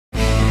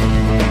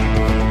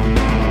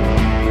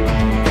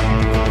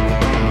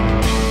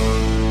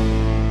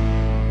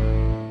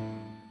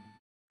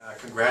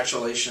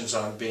congratulations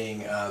on being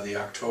the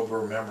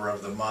October Member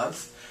of the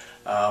Month.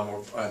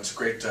 It's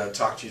great to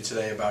talk to you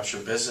today about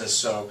your business.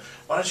 So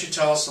why don't you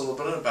tell us a little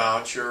bit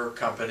about your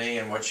company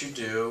and what you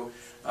do,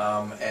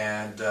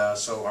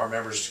 so our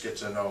members get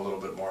to know a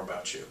little bit more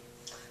about you.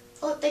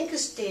 Oh, thank you,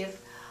 Steve.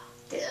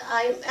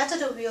 I'm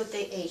as a real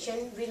estate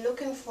agent. We're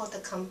looking for the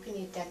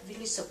company that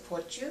really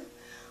supports you.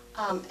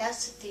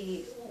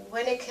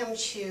 When it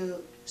comes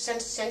to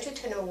Century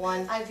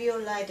 21, I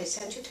realize that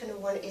Century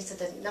 21 is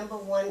the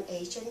 #1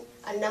 agent,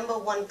 a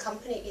 #1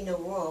 company in the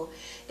world.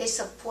 They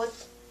support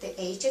the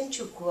agent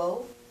to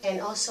grow, and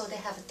also they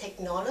have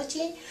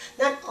technology.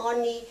 Not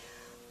only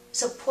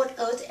support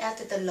us at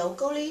the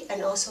locally,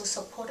 and also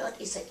support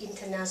us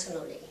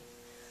internationally.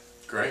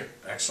 Great,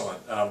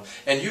 excellent.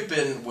 And you've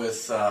been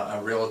with a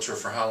realtor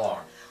for how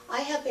long?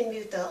 I have been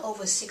with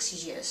over 6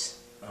 years.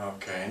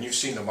 Okay, and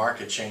you've seen the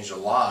market change a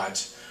lot,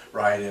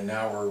 right? And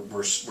now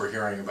we're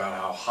hearing about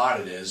how hot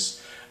it is.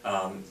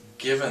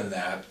 Given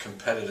that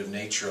competitive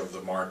nature of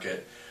the market,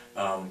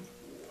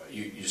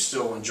 you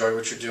still enjoy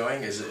what you're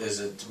doing? Is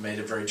it made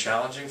it very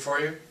challenging for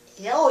you?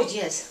 Oh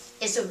yes,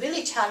 it's a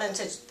really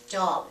challenging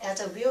job as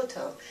a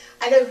realtor,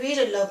 and I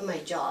really love my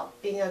job.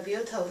 Being a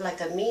realtor like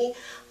me,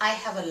 I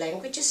have a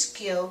language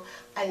skill,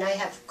 and I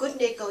have good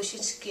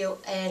negotiation skill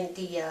and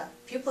the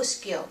people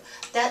skill.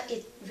 That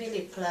is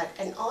really plus.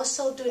 And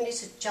also doing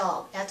this job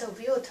as a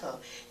realtor,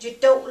 you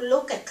don't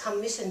look at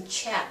commission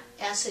check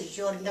as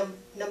your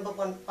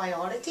 #1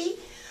 priority,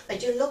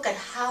 but you look at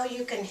how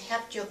you can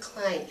help your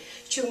client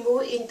to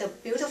move in the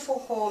beautiful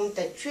home,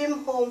 the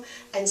dream home,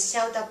 and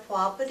sell the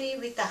property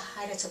with the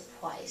highest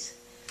price.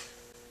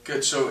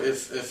 Good. So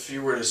if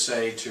you were to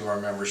say to our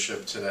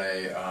membership today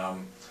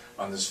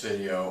on this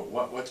video,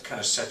 what kind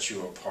of sets you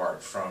apart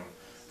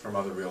from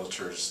other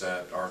realtors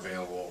that are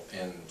available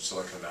in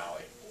Silicon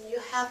Valley?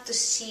 You have to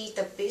see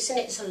the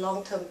business is a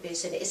long-term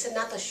business. It's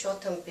not a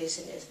short-term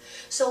business.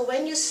 So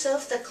when you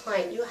serve the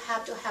client, you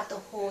have to have to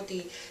hold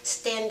the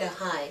standard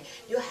high.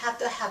 You have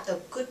to have the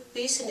good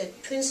business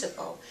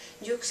principle.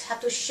 You have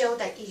to show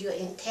that your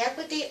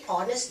integrity,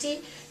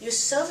 honesty, you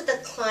serve the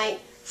client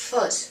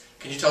first.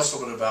 Can you tell us a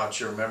little bit about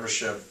your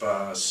membership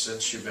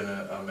since you've been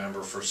a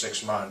member for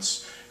 6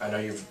 months? I know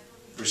you've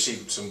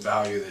received some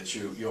value that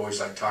you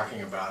always like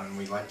talking about, and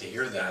we'd like to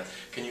hear that.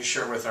 Can you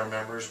share with our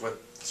members what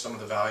some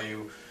of the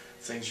value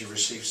things you've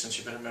received since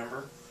you've been a member?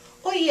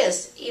 Oh yes,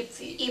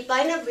 if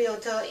I'm a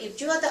realtor,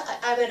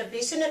 I'm a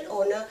business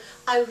owner,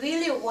 I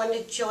really want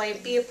to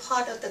be a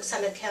part of the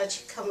Santa Clara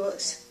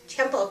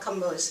Chamber of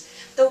Commerce.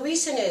 The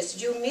reason is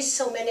you meet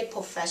so many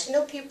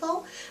professional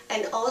people,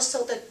 and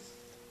also the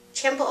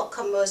Chamber of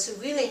Commerce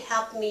really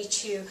helped me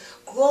to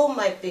grow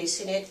my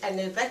business and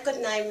they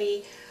recognize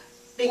me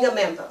being a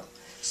member.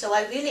 So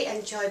I really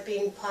enjoy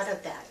being part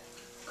of that.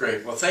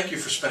 Great. Well, thank you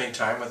for spending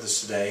time with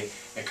us today,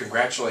 and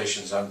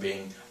congratulations on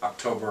being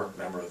October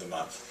Member of the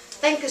Month.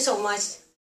 Thank you so much.